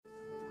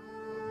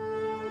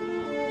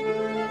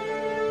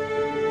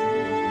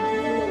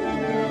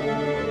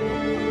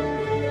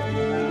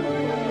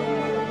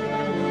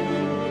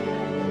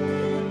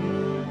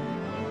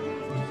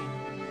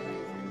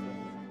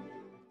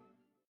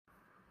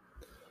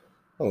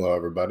Hello,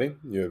 everybody.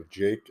 You have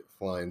Jake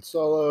flying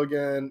solo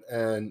again,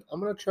 and I'm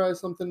going to try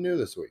something new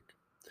this week.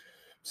 I've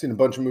seen a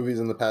bunch of movies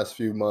in the past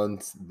few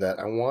months that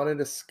I want to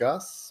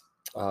discuss,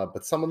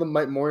 but some of them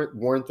might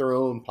warrant their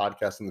own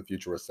podcast in the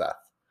future with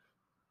Seth.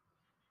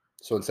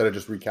 So instead of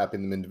just recapping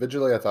them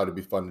individually, I thought it'd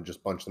be fun to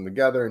just bunch them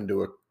together and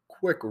do a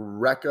quick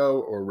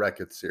Reco or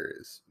Wreck It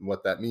series. And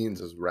what that means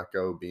is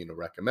Reco being a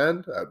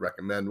recommend. I'd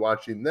recommend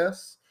watching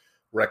this.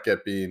 Wreck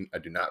It being I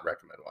do not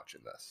recommend watching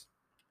this.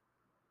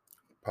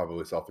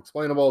 Probably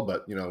self-explainable,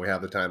 but we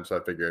have the time, so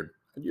I figured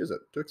I'd use it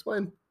to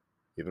explain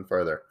even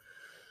further.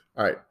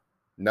 All right,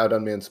 now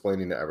done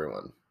mansplaining to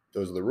everyone.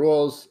 Those are the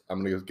rules.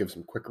 I'm going to give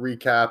some quick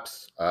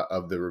recaps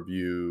of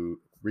the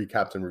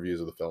recaps and reviews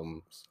of the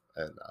films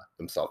and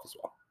themselves as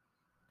well.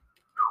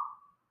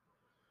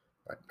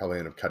 All right, probably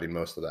end up cutting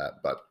most of that,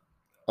 but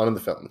on to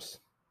the films.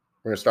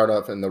 We're going to start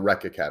off in the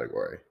Rekka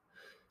category.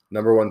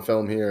 Number one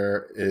film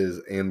here is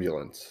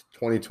Ambulance,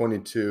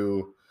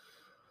 2022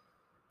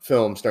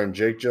 film starring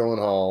Jake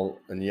Gyllenhaal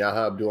and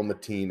Yahya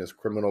Abdul-Mateen as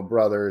criminal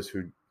brothers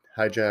who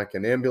hijack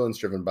an ambulance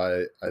driven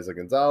by Isaac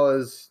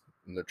Gonzalez,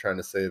 and they're trying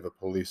to save a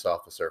police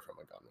officer from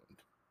a gun wound.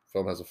 The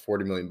film has a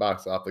 $40 million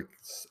box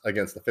office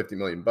against the $50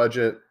 million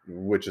budget,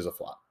 which is a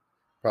flop.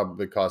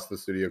 Probably cost the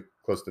studio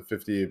close to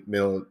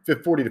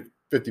 40 to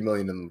 50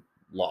 million in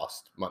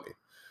lost money.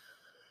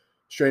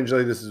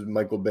 Strangely, this is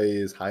Michael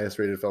Bay's highest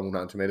rated film on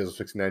Rotten Tomatoes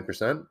of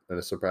 69% and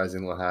a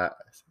surprisingly high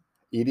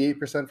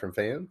 88% from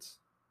fans.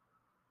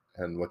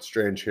 And what's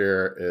strange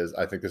here is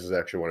I think this is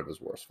actually one of his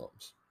worst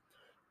films.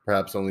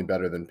 Perhaps only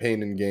better than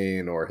Pain and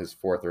Gain or his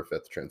fourth or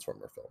fifth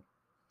Transformer film.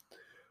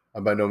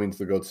 I'm by no means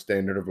the gold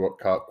standard of what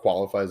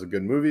qualifies a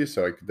good movie,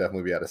 so I could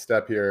definitely be out of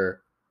step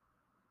here.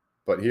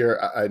 But here,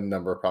 I had a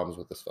number of problems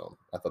with this film.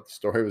 I thought the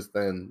story was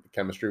thin, the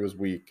chemistry was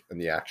weak, and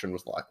the action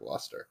was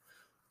lackluster.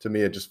 To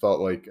me, it just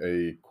felt like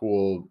a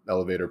cool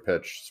elevator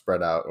pitch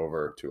spread out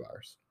over 2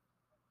 hours.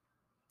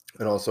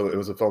 And also, it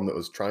was a film that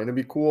was trying to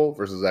be cool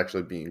versus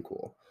actually being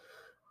cool.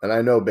 And I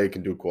know Bay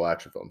can do cool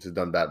action films. He's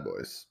done Bad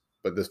Boys.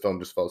 But this film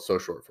just fell so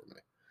short for me.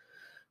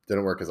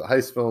 Didn't work as a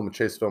heist film, a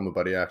chase film, a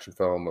buddy action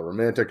film, a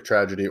romantic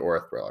tragedy, or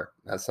a thriller.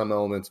 It has some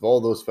elements of all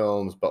those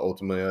films, but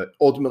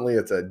ultimately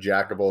it's a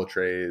jack of all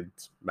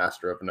trades,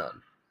 master of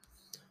none.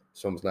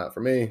 This film's not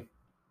for me.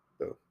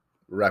 So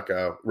wreck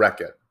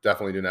it.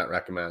 Definitely do not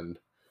recommend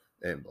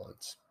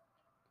Ambulance.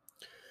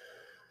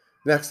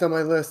 Next on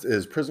my list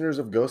is Prisoners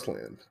of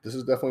Ghostland. This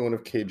is definitely one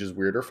of Cage's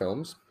weirder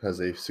films. It has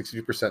a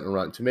 60% on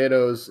Rotten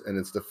Tomatoes, and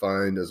it's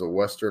defined as a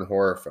Western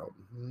horror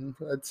film.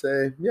 I'd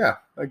say, yeah,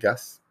 I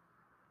guess.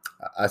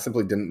 I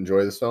simply didn't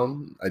enjoy this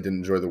film. I didn't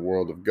enjoy the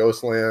world of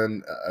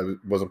Ghostland. I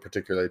wasn't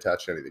particularly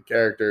attached to any of the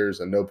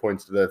characters, and no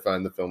points did I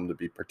find the film to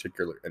be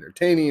particularly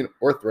entertaining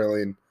or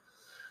thrilling.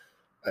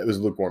 It was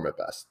lukewarm at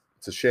best.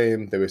 It's a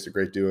shame. They wasted a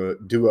great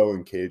duo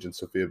in Cage and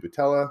Sofia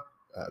Boutella.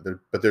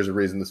 But there's a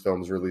reason this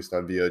film was released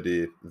on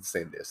VOD the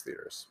same day as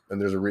theaters.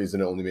 And there's a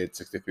reason it only made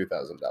 $63,000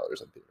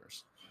 in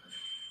theaters.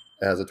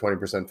 It has a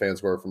 20% fan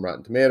score from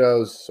Rotten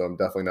Tomatoes, so I'm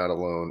definitely not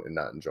alone in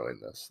not enjoying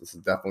this. This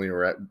is definitely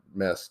a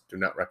miss. Do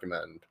not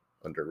recommend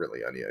under really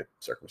any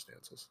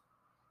circumstances.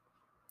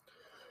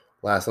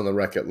 Last on the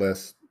Wreck-It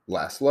list,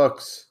 Last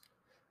Looks.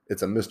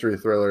 It's a mystery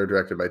thriller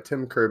directed by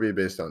Tim Kirby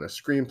based on a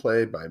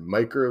screenplay by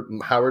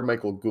Howard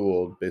Michael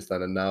Gould based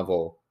on a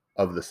novel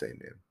of the same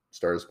name.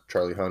 Stars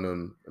Charlie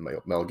Hunnam and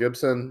Mel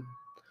Gibson.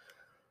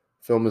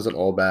 Film isn't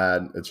all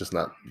bad. It's just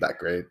not that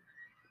great.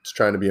 It's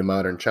trying to be a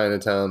modern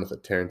Chinatown with a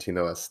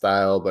Tarantino-esque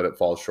style, but it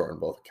falls short on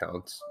both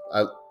accounts.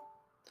 I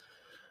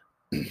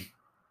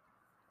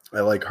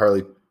like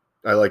Charlie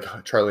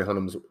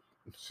Hunnam's.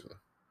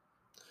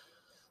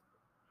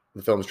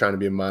 The film is trying to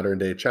be a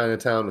modern-day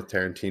Chinatown with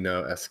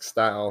Tarantino-esque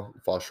style.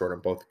 It falls short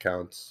on both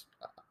accounts.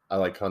 I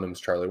like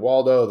Hunnam's Charlie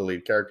Waldo, the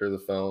lead character of the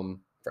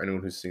film. For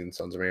anyone who's seen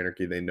Sons of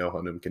Anarchy, they know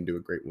Hunnam can do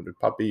a great wounded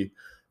puppy,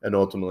 and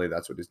ultimately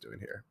that's what he's doing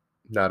here.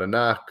 Not a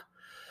knock.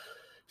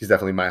 He's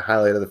definitely my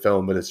highlight of the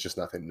film, but it's just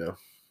nothing new.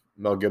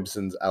 Mel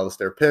Gibson's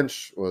Alistair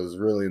Pinch was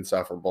really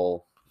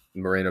insufferable.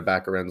 Morena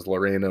Baccarin's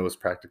Lorena was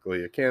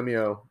practically a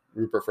cameo.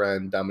 Rupert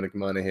Friend, Dominic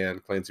Monaghan,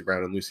 Clancy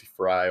Brown, and Lucy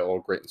Fry, all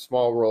great in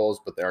small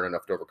roles, but they aren't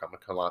enough to overcome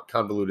a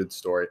convoluted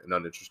story and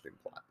uninteresting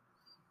plot.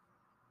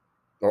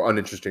 Or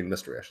uninteresting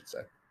mystery, I should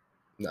say.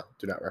 No,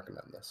 do not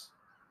recommend this.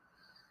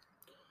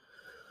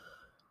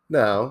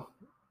 Now,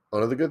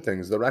 one of the good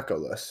things, the Reco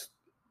list.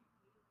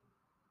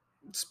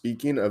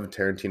 Speaking of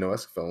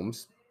Tarantino-esque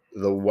films,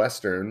 the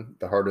Western,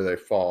 The Harder They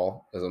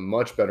Fall, is a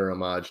much better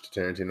homage to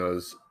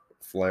Tarantino's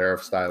flair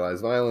of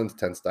stylized violence,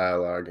 tense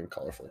dialogue, and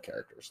colorful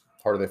characters.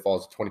 Harder They Fall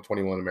is a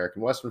 2021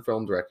 American Western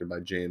film directed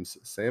by James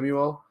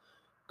Samuel,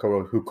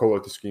 who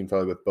co-wrote the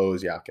screenplay with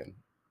Bose Yakin.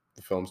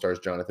 The film stars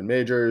Jonathan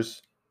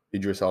Majors,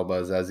 Idris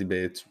Elba, Zazie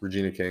Bates,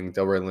 Regina King,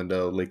 Delroy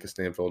Lindo, Lakeith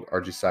Stanfield,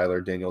 R.G.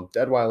 Seiler, Daniel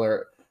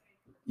Deadweiler,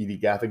 Edie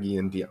Gathegi,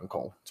 and Dion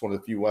Cole. It's one of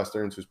the few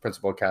Westerns whose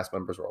principal cast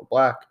members are all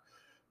black.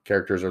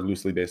 Characters are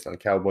loosely based on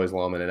cowboys,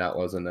 lawmen, and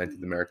outlaws in the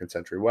 19th American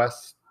Century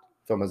West.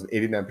 The film has an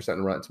 89%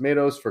 on Rotten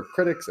Tomatoes for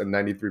critics and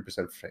 93%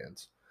 for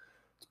fans.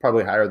 It's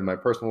probably higher than my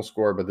personal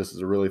score, but this is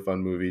a really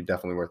fun movie,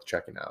 definitely worth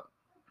checking out.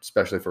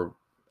 especially for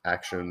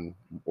action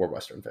or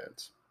Western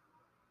fans.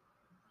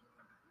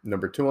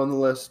 Number 2 on the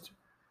list,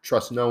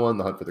 Trust No One,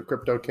 The Hunt for the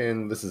Crypto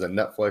King. This is a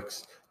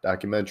Netflix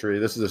documentary.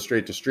 This is a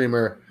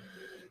straight-to-streamer.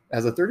 It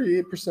has a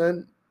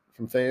 38%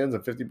 from fans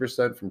and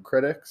 50% from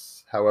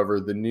critics. However,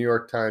 the New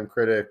York Times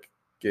critic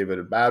gave it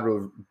a bad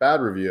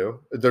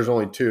review. There's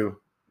only 2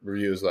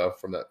 reviews, though,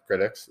 from the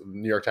critics. The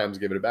New York Times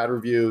gave it a bad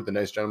review. The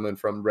nice gentleman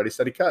from Ready,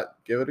 Steady, Cut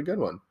gave it a good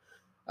one.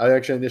 I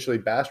actually initially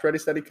bashed Ready,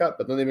 Steady, Cut,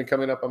 but then they've been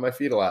coming up on my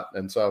feed a lot,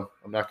 and so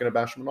I'm not going to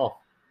bash them at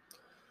all.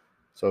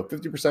 So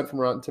 50% from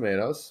Rotten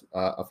Tomatoes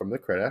from the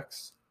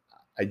critics.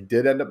 I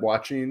did end up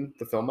watching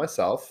the film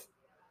myself.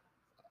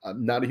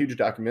 I'm not a huge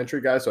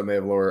documentary guy, so I may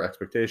have lower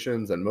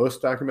expectations than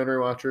most documentary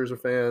watchers or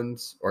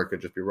fans, or I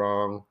could just be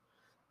wrong.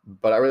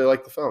 But I really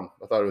liked the film.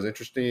 I thought it was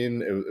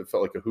interesting. It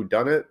felt like a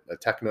whodunit, a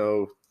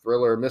techno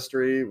thriller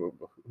mystery,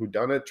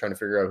 whodunit, trying to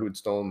figure out who'd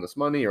stolen this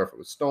money or if it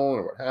was stolen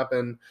or what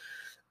happened.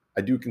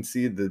 I do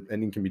concede the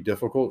ending can be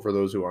difficult for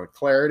those who want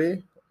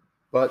clarity,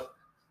 but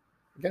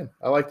again,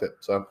 I liked it.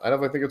 So I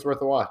definitely think it's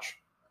worth a watch.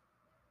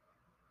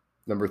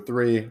 Number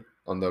 3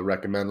 on the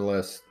recommend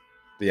list,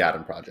 The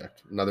Adam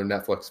Project, another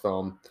Netflix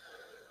film.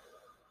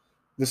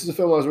 This is a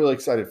film I was really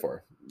excited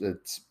for.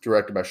 It's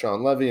directed by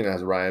Shawn Levy and it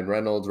has Ryan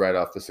Reynolds right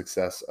off the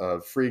success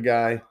of Free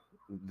Guy.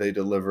 They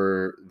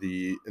deliver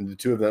the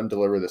 2 of them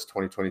deliver this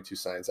 2022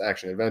 science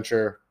action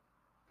adventure.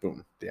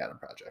 Boom, The Adam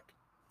Project.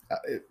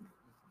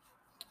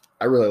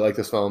 I really like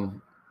this film.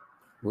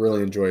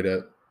 Really enjoyed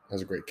it.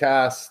 Has a great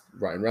cast.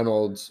 Ryan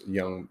Reynolds, a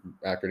young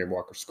actor named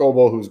Walker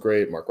Scobell, who's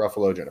great. Mark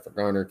Ruffalo, Jennifer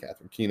Garner,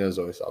 Catherine Keener,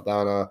 Zoe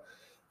Saldana.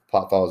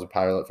 Plot follows a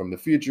pilot from the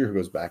future who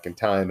goes back in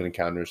time and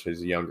encounters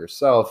his younger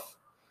self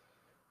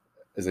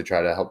as they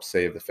try to help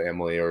save the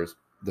family or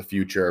the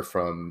future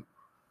from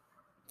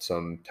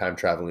some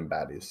time-traveling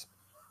baddies.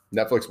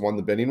 Netflix won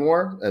the bidding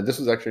war. And this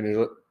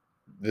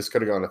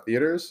could have gone to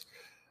theaters,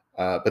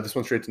 but this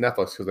went straight to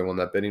Netflix because they won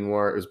that bidding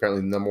war. It was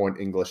apparently the number 1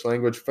 English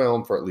language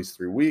film for at least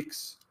 3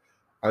 weeks.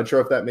 I'm not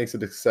sure if that makes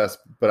it a success,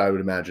 but I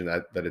would imagine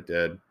that it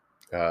did.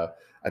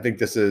 I think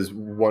this is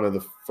one of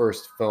the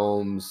first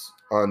films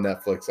on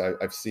Netflix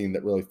I've seen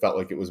that really felt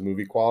like it was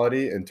movie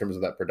quality in terms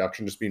of that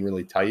production just being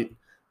really tight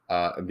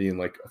and being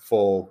like a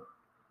full,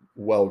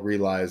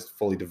 well-realized,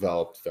 fully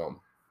developed film.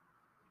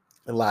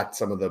 It lacked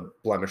some of the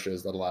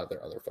blemishes that a lot of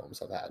their other films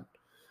have had.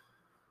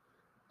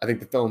 I think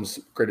the film's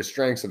greatest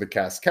strengths are the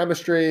cast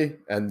chemistry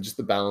and just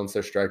the balance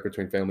they strike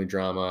between family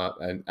drama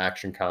and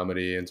action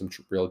comedy and some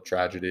real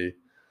tragedy.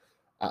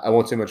 I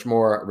won't say much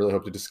more. I really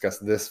hope to discuss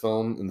this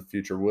film in the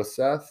future with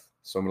Seth,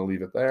 so I'm going to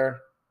leave it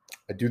there.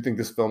 I do think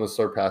this film has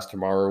surpassed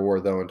Tomorrow War,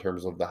 though, in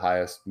terms of the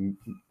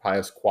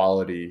highest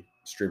quality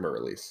streamer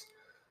release.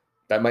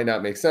 That might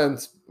not make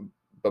sense,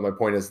 but my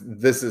point is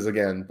this is,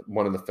 again,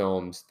 one of the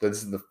films.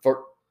 This is the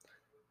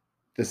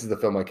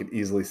film I could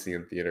easily see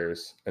in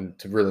theaters and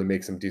to really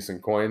make some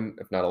decent coin,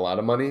 if not a lot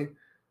of money.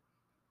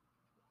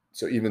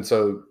 So even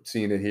so,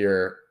 seeing it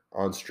here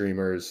on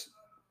streamers,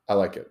 I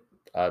like it.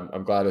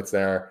 I'm glad it's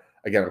there.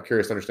 Again, I'm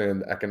curious to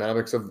understand the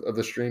economics of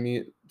the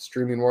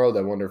streaming world.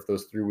 I wonder if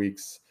those 3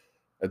 weeks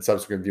and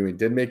subsequent viewing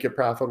did make it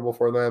profitable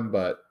for them,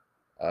 but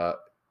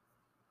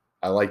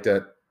I liked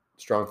it.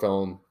 Strong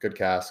film, good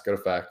cast, good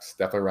effects.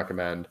 Definitely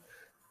recommend,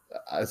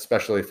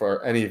 especially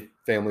for any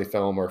family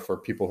film or for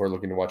people who are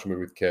looking to watch a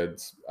movie with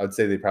kids. I'd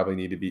say they probably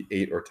need to be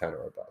 8 or 10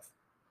 or above.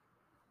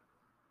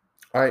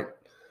 All right.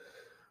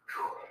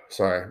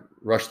 Sorry,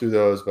 rushed through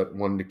those, but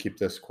wanted to keep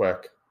this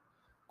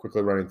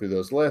quickly running through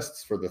those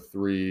lists for the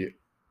 3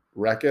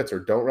 Wreck-Its or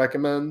don't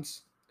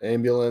recommends: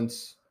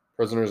 Ambulance,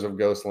 Prisoners of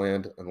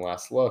Ghostland, and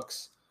Last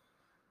Looks.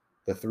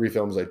 The 3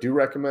 films I do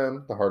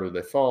recommend: The Harder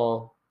They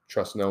Fall,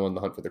 Trust No One,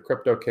 The Hunt for the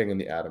Crypto King, and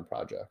The Adam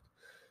Project.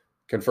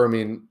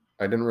 Confirming,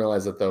 I didn't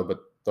realize it though, but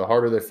The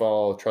Harder They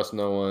Fall, Trust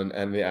No One,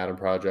 and The Adam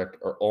Project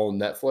are all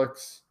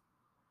Netflix.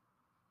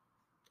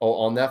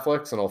 All on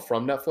Netflix and all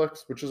from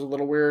Netflix, which is a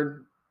little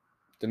weird.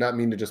 Did not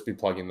mean to just be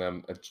plugging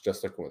them. It's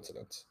just a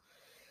coincidence.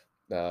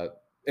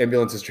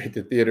 Ambulance is straight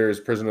to theaters.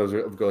 Prisoners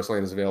of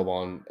Ghostland is available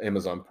on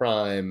Amazon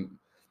Prime,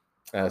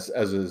 as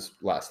is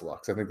Last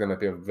Lux. I think they might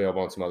be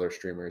available on some other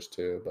streamers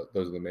too, but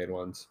those are the main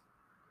ones.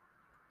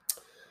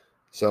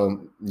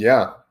 So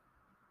yeah,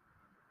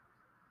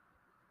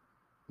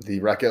 the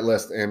Wreck-It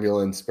list: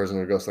 Ambulance,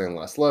 Prisoner of Ghostland,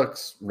 Last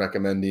Lux.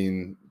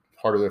 Recommending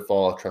Harder They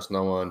Fall, Trust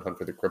No One, Hunt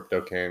for the Crypto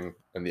King,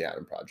 and The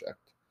Adam Project.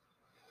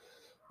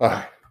 All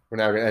right, we're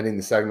now ending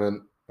the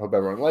segment. Hope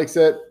everyone likes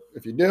it.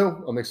 If you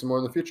do, I'll make some more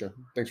in the future.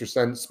 Thanks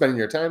for spending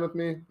your time with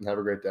me, and have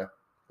a great day.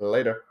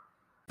 Later.